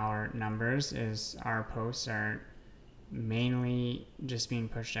on our numbers, is our posts are mainly just being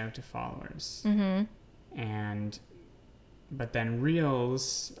pushed out to followers. But then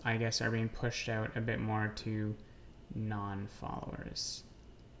reels, I guess, are being pushed out a bit more to non-followers.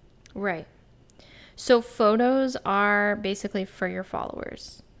 Right. So photos are basically for your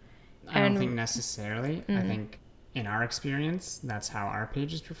followers. I don't think necessarily. I think in our experience, that's how our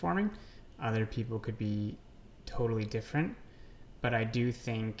page is performing. Other people could be totally different. But I do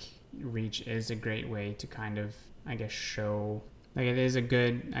think reach is a great way to kind of, I guess, show, like it is a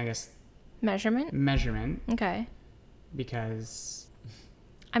good, I guess, measurement. Okay. Because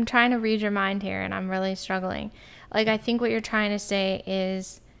I'm trying to read your mind here and I'm really struggling. Like, I think what you're trying to say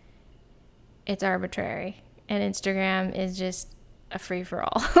is it's arbitrary and Instagram is just a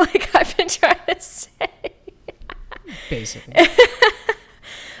free-for-all. Like I've been trying to say. Basically.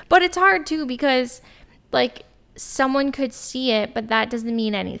 But it's hard too because like someone could see it, but that doesn't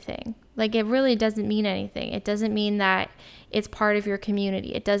mean anything. Like it really doesn't mean anything. It doesn't mean that it's part of your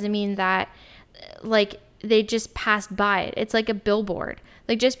community. It doesn't mean that like they just passed by it. It's like a billboard.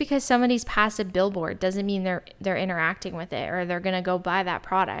 Like, just because somebody's passed a billboard doesn't mean they're interacting with it or they're going to go buy that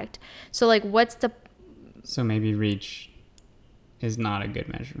product. So like, so maybe reach is not a good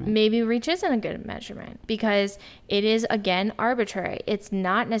measurement. Maybe reach isn't a good measurement because it is, again, arbitrary. It's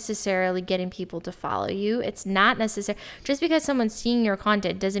not necessarily getting people to follow you. It's not necessary. Just because someone's seeing your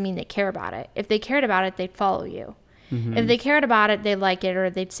content doesn't mean they care about it. If they cared about it, they'd follow you. Mm-hmm. If they cared about it, they'd like it, or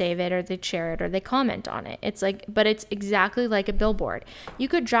they'd save it, or they'd share it, or they comment on it. It's like, but it's exactly like a billboard. You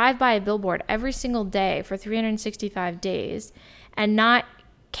could drive by a billboard every single day for 365 days and not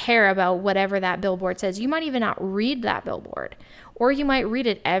care about whatever that billboard says. You might even not read that billboard, or you might read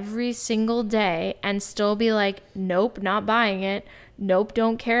it every single day and still be like, nope, not buying it. Nope,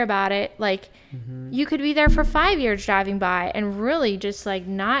 don't care about it. Like, you could be there for 5 years driving by and really just like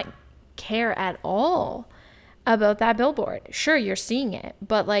not care at all about that billboard. Sure, you're seeing it,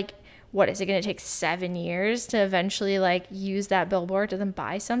 but like, what is it going to take 7 years to eventually like use that billboard to then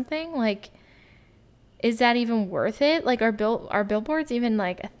buy something? Like, is that even worth it? Like, are billboards even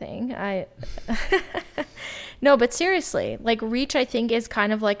like a thing? No, but seriously, like, reach, I think, is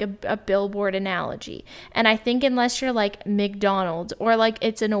kind of like a billboard analogy. And I think unless you're like McDonald's, or like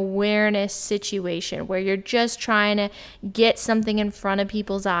it's an awareness situation where you're just trying to get something in front of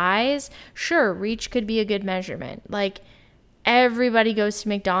people's eyes, sure, reach could be a good measurement. Like, everybody goes to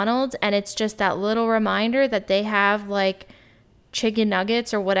McDonald's and it's just that little reminder that they have like chicken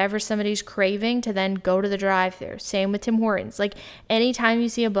nuggets or whatever somebody's craving to then go to the drive-thru. Same with Tim Hortons. Like, anytime you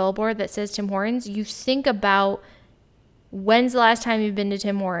see a billboard that says Tim Hortons, you think about, when's the last time you've been to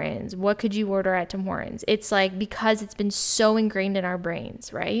Tim Hortons? What could you order at Tim Hortons? It's like, because it's been so ingrained in our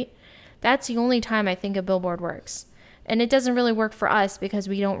brains, right? That's the only time I think a billboard works. And it doesn't really work for us because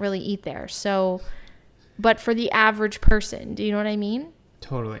we don't really eat there. So, but for the average person, do you know what I mean?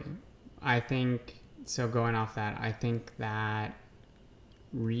 Totally. I think, so going off that, I think that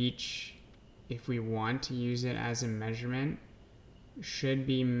reach, if we want to use it as a measurement, should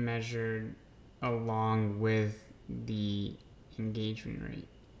be measured along with the engagement rate.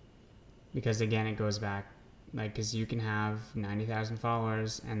 Because again, it goes back, like, because you can have 90,000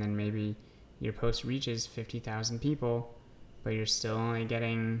 followers and then maybe your post reaches 50,000 people, but you're still only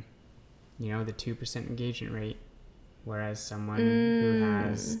getting, the 2% engagement rate. Whereas someone who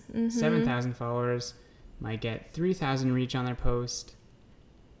has 7,000 followers might get 3,000 reach on their post,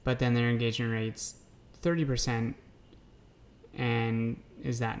 but then their engagement rate's 30%. And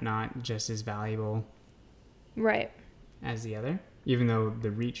is that not just as valuable, right, as the other? Even though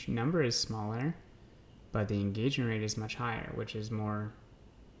the reach number is smaller, but the engagement rate is much higher, which is more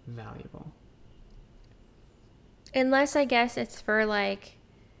valuable. Unless, I guess, it's for like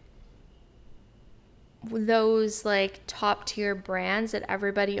those like top tier brands that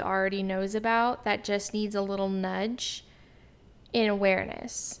everybody already knows about, that just needs a little nudge in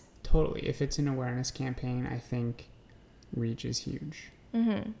awareness. Totally. If it's an awareness campaign, I think reach is huge.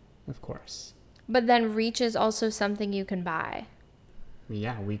 Mm-hmm. Of course. But then reach is also something you can buy.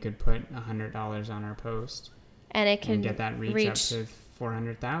 Yeah, we could put $100 on our post and it can get that reach up to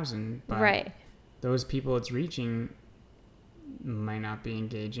 400,000. But right, those people it's reaching might not be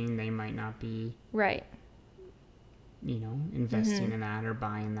engaging. They might not be right, investing in that or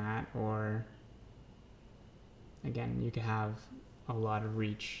buying that. Or again, you could have a lot of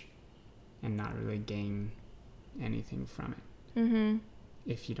reach and not really gain anything from it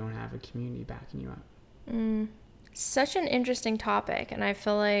if you don't have a community backing you up. Such an interesting topic, and I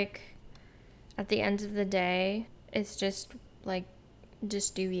feel like at the end of the day, it's just like,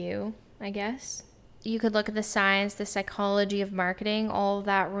 just do you, I guess. You could look at the science, the psychology of marketing, all of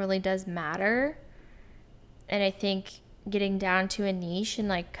that really does matter. And I think getting down to a niche and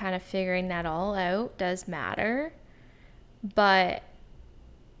like kind of figuring that all out does matter. But,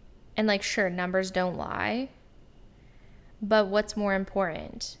 and like, sure, numbers don't lie. But what's more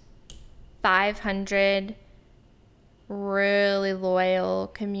important? 500 really loyal,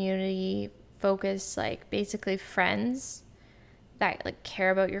 community focused, like basically friends that like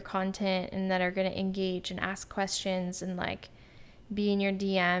care about your content and that are going to engage and ask questions and like be in your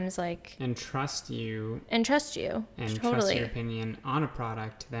DMs, like, and trust you and trust your opinion on a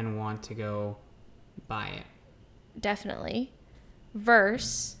product, then want to go buy it. Definitely.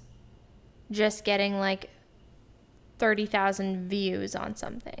 Versus just getting like 30,000 views on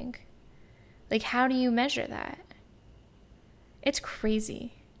something. Like, how do you measure that? It's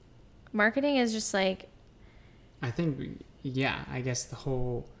crazy. Marketing is just like, I think, yeah, I guess the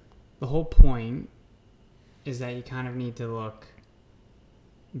whole point is that you kind of need to look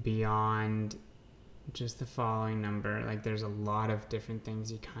beyond just the following number. Like, there's a lot of different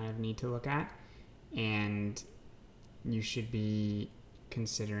things you kind of need to look at. and you should be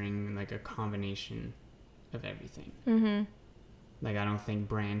considering like a combination of everything. Mm-hmm. Like, I don't think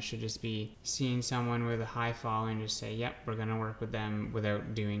brands should just be seeing someone with a high following and just say, yep, we're going to work with them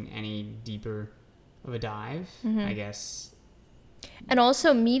without doing any deeper of a dive, I guess. And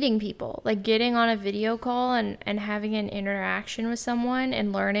also meeting people, like getting on a video call and having an interaction with someone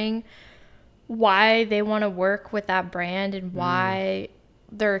and learning why they want to work with that brand and why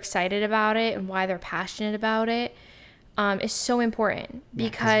they're excited about it and why they're passionate about it is so important,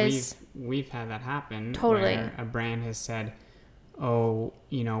 because we've had that happen. Totally. Where a brand has said, oh,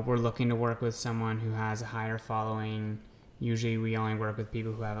 you know, we're looking to work with someone who has a higher following. Usually we only work with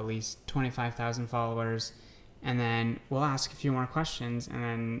people who have at least 25,000 followers. And then we'll ask a few more questions and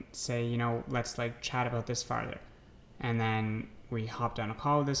then say, you know, let's like chat about this farther. And then we hopped on a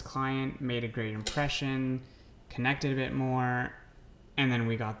call with this client, made a great impression, connected a bit more, and then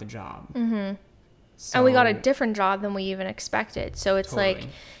we got the job. Mm-hmm. So, and we got a different job than we even expected. So it's totally. Like,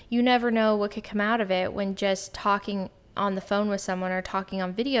 you never know what could come out of it when just talking on the phone with someone or talking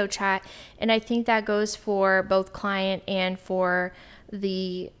on video chat. And I think that goes for both client and for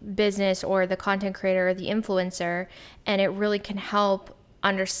the business or the content creator or the influencer. And it really can help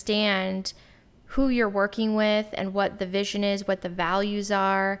understand who you're working with and what the vision is, what the values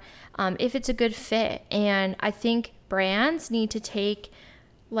are, if it's a good fit. And I think brands need to take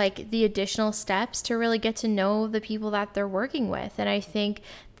like the additional steps to really get to know the people that they're working with. And I think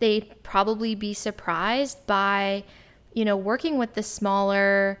they'd probably be surprised by, you know, working with the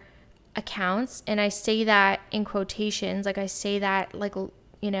smaller accounts. And I say that in quotations, like I say that like,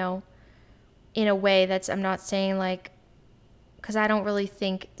 you know, in a way that's, I'm not saying like, because I don't really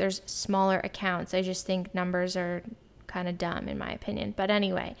think there's smaller accounts. I just think numbers are kind of dumb in my opinion. But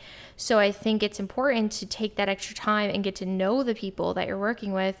anyway, so I think it's important to take that extra time and get to know the people that you're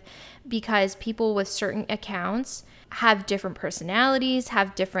working with, because people with certain accounts have different personalities,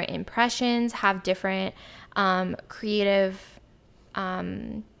 have different impressions, have different creative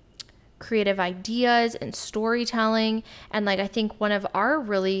ideas and storytelling. And like, I think one of our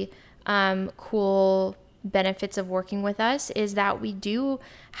really cool benefits of working with us is that we do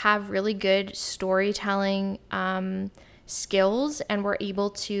have really good storytelling skills, and we're able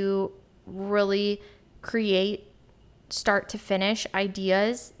to really create start to finish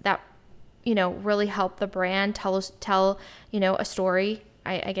ideas that, you know, really help the brand tell you know, a story.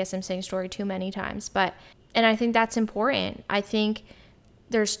 I guess I'm saying story too many times, but, and I think that's important. I think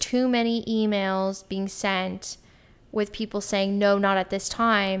there's too many emails being sent with people saying, no, not at this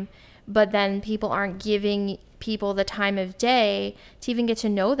time. But then people aren't giving people the time of day to even get to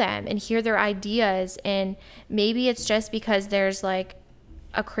know them and hear their ideas. And maybe it's just because there's like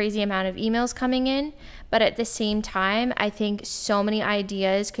a crazy amount of emails coming in. But at the same time, I think so many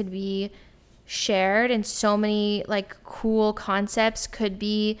ideas could be shared and so many like cool concepts could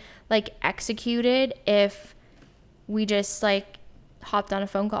be like executed if we just like hopped on a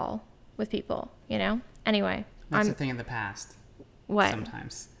phone call with people, you know? Anyway. That's a thing in the past. What?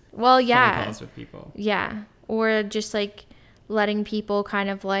 Sometimes. Well, yeah. Phone calls with people. Yeah. Or just like letting people kind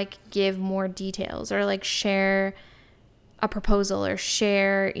of like give more details or like share a proposal or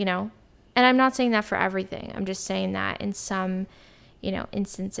share, you know. And I'm not saying that for everything. I'm just saying that in some, you know,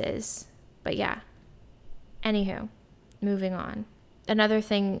 instances. But yeah. Anywho, moving on. Another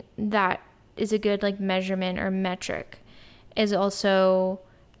thing that is a good like measurement or metric is also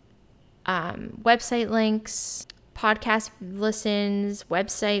website links, podcast listens,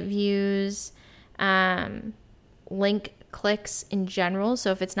 website views, link clicks in general.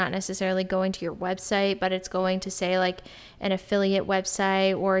 So if it's not necessarily going to your website, but it's going to say like an affiliate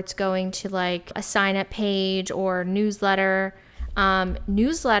website, or it's going to like a sign up page or newsletter.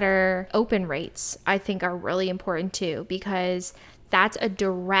 Newsletter open rates I think are really important too, because that's a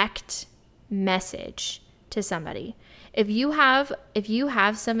direct message to somebody. If you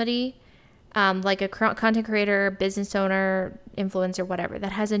have somebody like a content creator, business owner, influencer, whatever,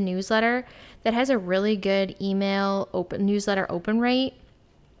 that has a newsletter that has a really good newsletter open rate,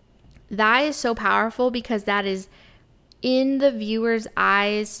 that is so powerful, because that is in the viewer's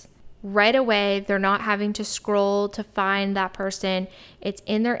eyes right away. They're not having to scroll to find that person. It's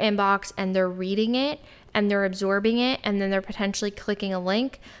in their inbox and they're reading it and they're absorbing it, and then they're potentially clicking a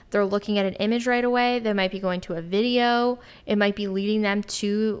link. They're looking at an image right away. They might be going to a video. It might be leading them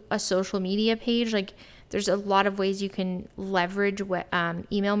to a social media page. Like, there's a lot of ways you can leverage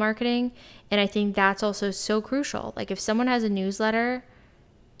email marketing. And I think that's also so crucial. Like, if someone has a newsletter,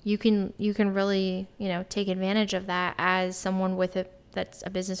 you can really, you know, take advantage of that as someone that's a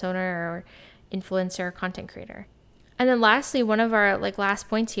business owner or influencer or content creator. And then lastly, one of our like last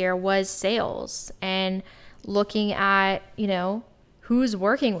points here was sales and looking at, you know, who's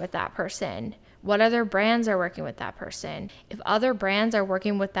working with that person. What other brands are working with that person? If other brands are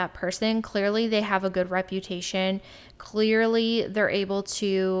working with that person, clearly they have a good reputation. Clearly they're able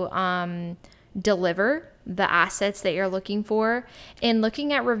to deliver the assets that you're looking for, and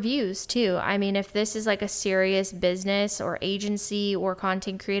looking at reviews too. I mean, if this is like a serious business or agency or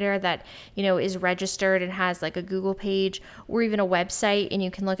content creator that, you know, is registered and has like a Google page or even a website, and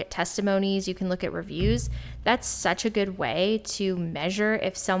you can look at testimonies, you can look at reviews, that's such a good way to measure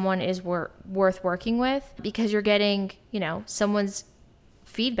if someone is worth working with, because you're getting, you know, someone's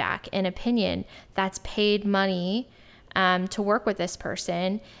feedback and opinion that's paid money to work with this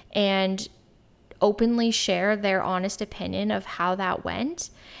person, and openly share their honest opinion of how that went.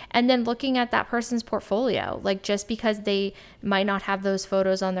 And then looking at that person's portfolio, like just because they might not have those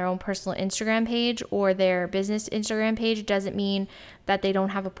photos on their own personal Instagram page or their business Instagram page doesn't mean that they don't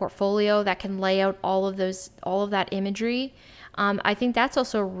have a portfolio that can lay out all of that imagery. I think that's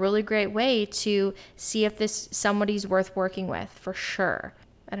also a really great way to see if this somebody's worth working with, for sure.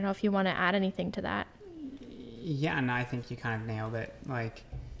 I don't know if you want to add anything to that. Yeah, and I think you kind of nailed it. Like,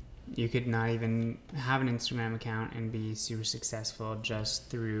 you could not even have an Instagram account and be super successful just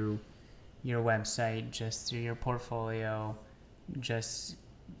through your website, just through your portfolio, just,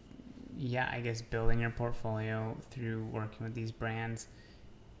 yeah, I guess building your portfolio through working with these brands,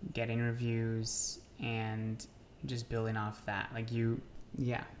 getting reviews, and just building off that. Like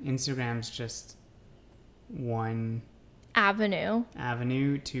Instagram's just one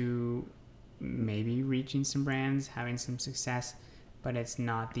avenue to maybe reaching some brands, having some success, but it's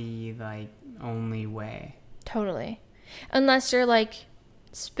not the like only way. Totally. Unless you're like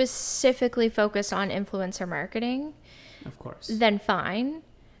specifically focused on influencer marketing, of course, then fine.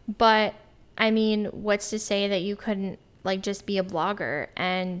 But I mean, what's to say that you couldn't like just be a blogger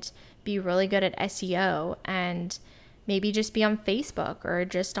and be really good at SEO and maybe just be on Facebook or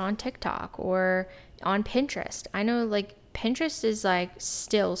just on TikTok or on Pinterest? I know like Pinterest is like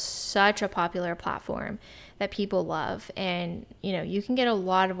still such a popular platform that people love, and you know, you can get a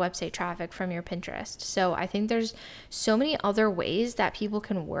lot of website traffic from your Pinterest. So I think there's so many other ways that people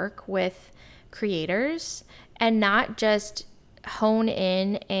can work with creators and not just hone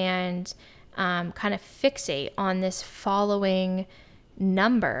in and kind of fixate on this following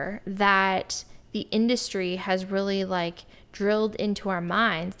number that the industry has really like drilled into our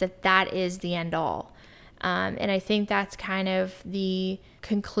minds that is the end all. And I think that's kind of the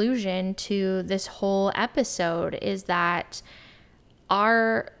conclusion to this whole episode, is that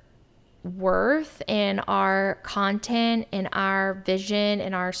our worth and our content and our vision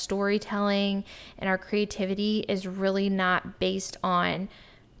and our storytelling and our creativity is really not based on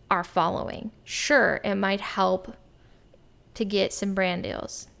our following. Sure, it might help to get some brand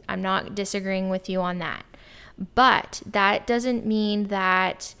deals. I'm not disagreeing with you on that. But that doesn't mean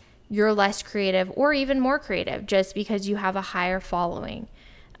that you're less creative or even more creative just because you have a higher following.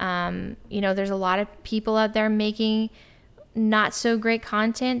 You know, there's a lot of people out there making not so great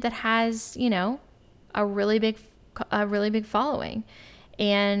content that has, you know, a really big following,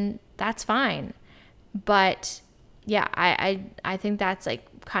 and that's fine. But yeah, I think that's like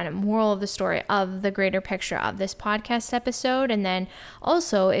kind of moral of the story of the greater picture of this podcast episode. And then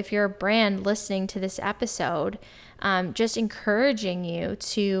also, if you're a brand listening to this episode, just encouraging you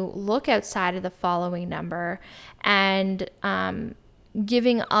to look outside of the following number and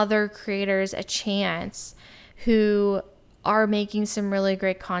giving other creators a chance who are making some really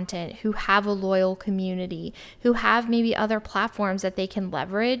great content, who have a loyal community, who have maybe other platforms that they can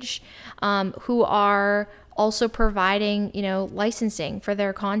leverage, who are also providing, you know, licensing for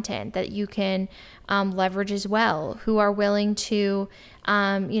their content that you can leverage as well, who are willing to,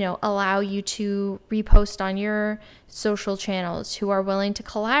 you know, allow you to repost on your social channels, who are willing to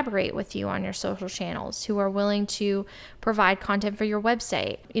collaborate with you on your social channels, who are willing to provide content for your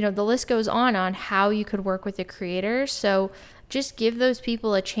website. You know, the list goes on how you could work with a creator. So just give those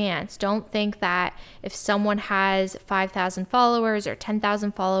people a chance. Don't think that if someone has 5,000 followers or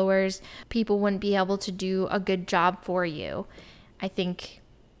 10,000 followers, people wouldn't be able to do a good job for you. I think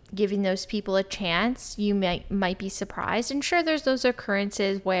giving those people a chance, you might be surprised. And sure, there's those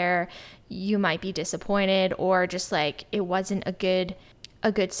occurrences where you might be disappointed or just like it wasn't a good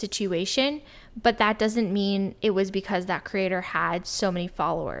situation, but that doesn't mean it was because that creator had so many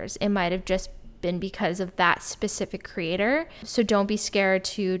followers. It might have just been because of that specific creator. So don't be scared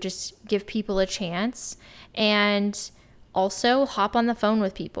to just give people a chance, and also hop on the phone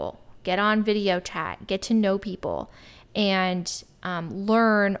with people, get on video chat, get to know people, and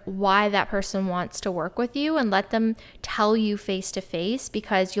learn why that person wants to work with you and let them tell you face to face,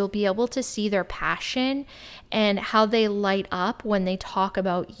 because you'll be able to see their passion and how they light up when they talk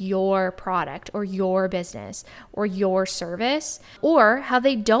about your product or your business or your service, or how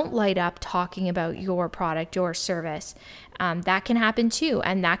they don't light up talking about your product or service. That can happen too.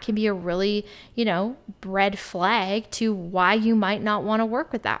 And that can be a really, red flag to why you might not want to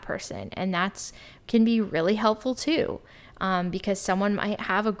work with that person. And that's can be really helpful too. Because someone might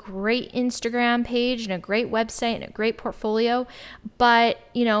have a great Instagram page and a great website and a great portfolio, but,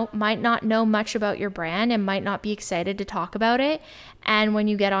 might not know much about your brand and might not be excited to talk about it. And when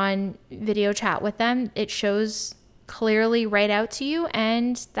you get on video chat with them, it shows clearly right out to you,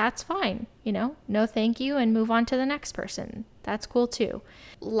 and that's fine. No thank you, and move on to the next person. That's cool too.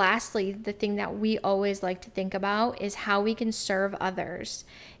 Lastly, the thing that we always like to think about is how we can serve others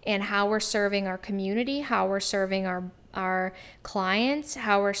and how we're serving our community, how we're serving our clients,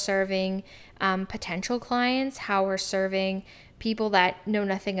 how we're serving potential clients, how we're serving people that know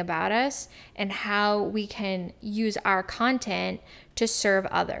nothing about us, and how we can use our content to serve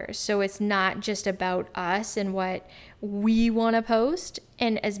others. So it's not just about us and what we want to post,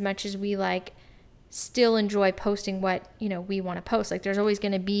 and as much as we still enjoy posting what we want to post. There's always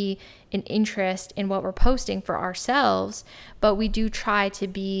going to be an interest in what we're posting for ourselves, but we do try to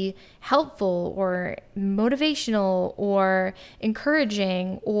be helpful or motivational or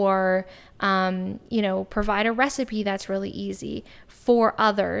encouraging or provide a recipe that's really easy for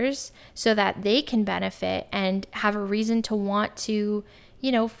others so that they can benefit and have a reason to want to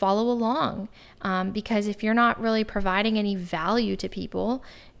follow along. Because if you're not really providing any value to people,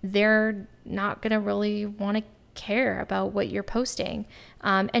 they're not going to really want to care about what you're posting.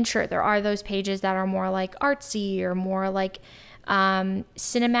 And sure, there are those pages that are more artsy or more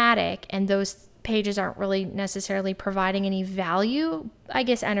cinematic, and those pages aren't really necessarily providing any value, I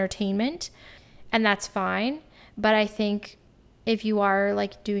guess entertainment, and that's fine. But I think if you are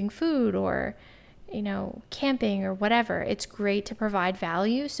doing food or camping or whatever, it's great to provide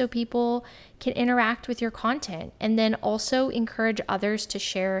value so people can interact with your content, and then also encourage others to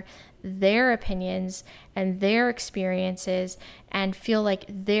share their opinions and their experiences and feel like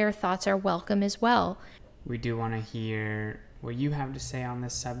their thoughts are welcome as well. We do want to hear what you have to say on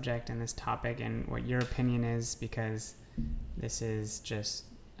this subject and this topic and what your opinion is, because this is just,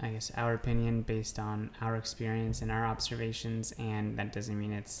 I guess, our opinion based on our experience and our observations, and that doesn't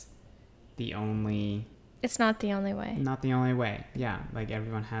mean it's not the only way. Not the only way. Yeah.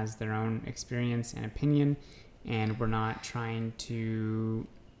 Everyone has their own experience and opinion, and we're not trying to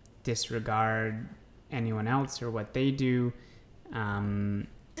disregard anyone else or what they do.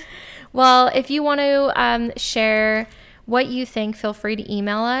 Well, if you want to share what you think, feel free to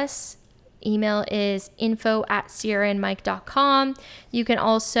email us. Email is info@cierraandmike.com. You can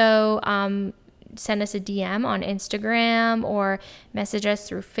also send us a DM on Instagram or message us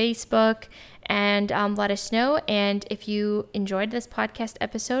through Facebook and let us know. And if you enjoyed this podcast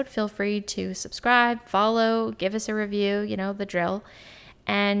episode, feel free to subscribe, follow, give us a review, the drill.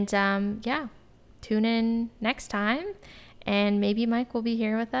 And tune in next time. And maybe Mike will be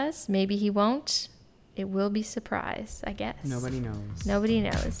here with us. Maybe he won't. It will be a surprise, I guess. Nobody knows. Nobody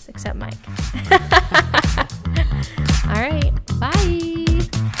knows except Mike. All right. Bye.